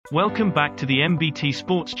Welcome back to the MBT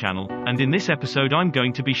Sports channel, and in this episode I'm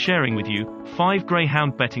going to be sharing with you 5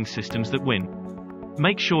 greyhound betting systems that win.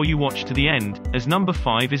 Make sure you watch to the end, as number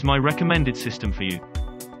 5 is my recommended system for you.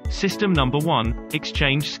 System number 1,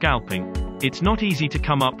 Exchange Scalping. It's not easy to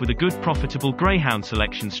come up with a good profitable greyhound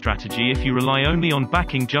selection strategy if you rely only on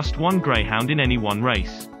backing just one greyhound in any one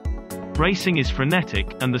race. Racing is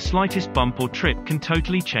frenetic, and the slightest bump or trip can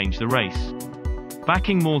totally change the race.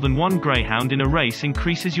 Backing more than one greyhound in a race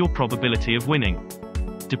increases your probability of winning.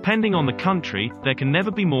 Depending on the country, there can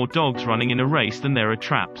never be more dogs running in a race than there are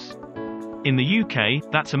traps. In the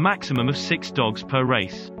UK, that's a maximum of 6 dogs per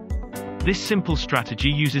race. This simple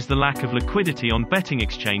strategy uses the lack of liquidity on betting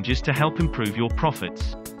exchanges to help improve your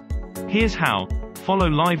profits. Here's how. Follow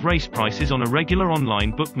live race prices on a regular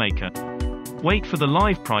online bookmaker. Wait for the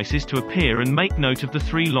live prices to appear and make note of the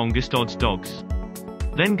 3 longest odds dogs.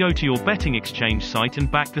 Then go to your betting exchange site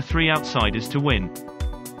and back the 3 outsiders to win.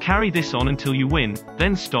 Carry this on until you win,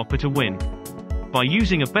 then stop at a win. By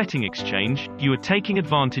using a betting exchange, you are taking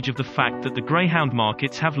advantage of the fact that the greyhound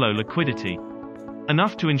markets have low liquidity.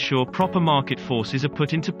 Enough to ensure proper market forces are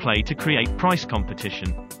put into play to create price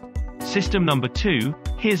competition. System number 2,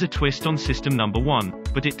 here's a twist on system number 1,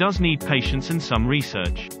 but it does need patience and some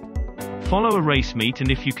research. Follow a race meet, and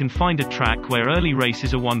if you can find a track where early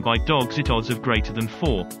races are won by dogs at odds of greater than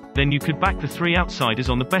 4, then you could back the 3 outsiders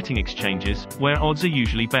on the betting exchanges, where odds are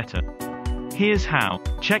usually better. Here's how.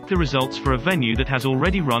 Check the results for a venue that has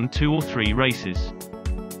already run 2 or 3 races.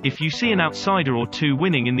 If you see an outsider or 2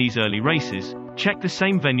 winning in these early races, check the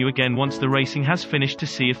same venue again once the racing has finished to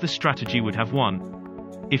see if the strategy would have won.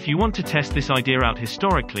 If you want to test this idea out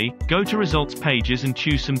historically, go to results pages and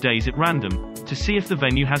choose some days at random, to see if the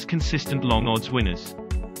venue has consistent long odds winners.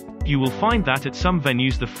 You will find that at some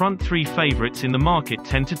venues the front 3 favorites in the market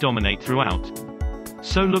tend to dominate throughout.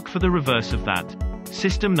 So look for the reverse of that.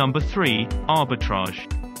 System number 3, Arbitrage.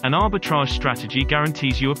 An arbitrage strategy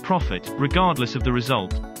guarantees you a profit, regardless of the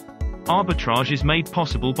result. Arbitrage is made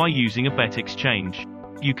possible by using a bet exchange.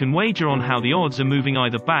 You can wager on how the odds are moving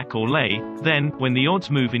either back or lay, then, when the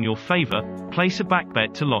odds move in your favor, place a back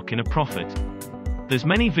bet to lock in a profit. There's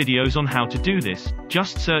many videos on how to do this,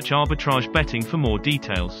 just search arbitrage betting for more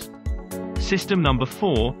details. System number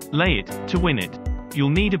 4, Lay It, to win it.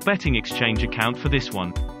 You'll need a betting exchange account for this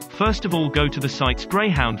one. First of all, go to the site's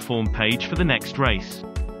Greyhound form page for the next race.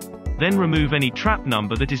 Then remove any trap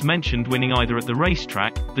number that is mentioned winning either at the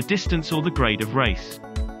racetrack, the distance or the grade of race.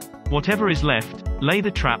 Whatever is left, lay the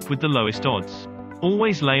trap with the lowest odds.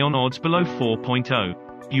 Always lay on odds below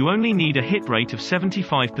 4.0. You only need a hit rate of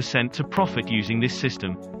 75% to profit using this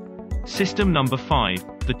system. System number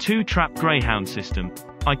 5, the 2-trap greyhound system.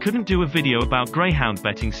 I couldn't do a video about greyhound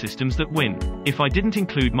betting systems that win, if I didn't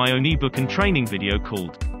include my own ebook and training video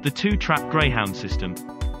called The 2-Trap Greyhound System.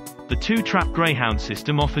 The 2-Trap Greyhound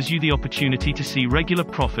system offers you the opportunity to see regular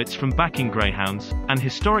profits from backing greyhounds, and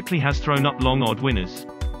historically has thrown up long odd winners.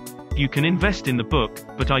 You can invest in the book,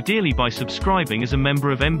 but ideally by subscribing as a member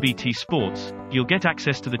of MBT Sports, you'll get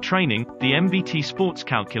access to the training, the MBT Sports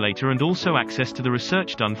calculator, and also access to the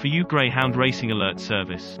research done for you Greyhound Racing Alert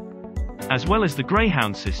service. As well as the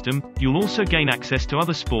greyhound system, you'll also gain access to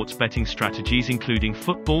other sports betting strategies including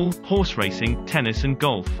football, horse racing, tennis and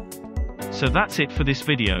golf. So that's it for this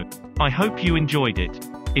video. I hope you enjoyed it.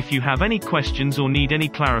 If you have any questions or need any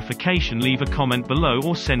clarification, leave a comment below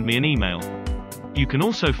or send me an email. You can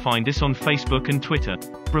also find us on Facebook and Twitter.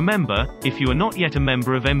 Remember, if you are not yet a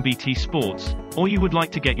member of MBT Sports, or you would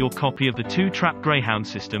like to get your copy of the 2-Trap Greyhound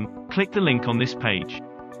system, click the link on this page.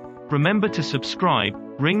 Remember to subscribe,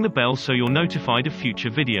 ring the bell so you're notified of future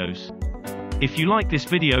videos. If you like this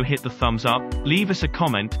video, hit the thumbs up, leave us a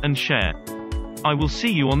comment, and share. I will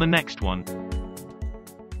see you on the next one.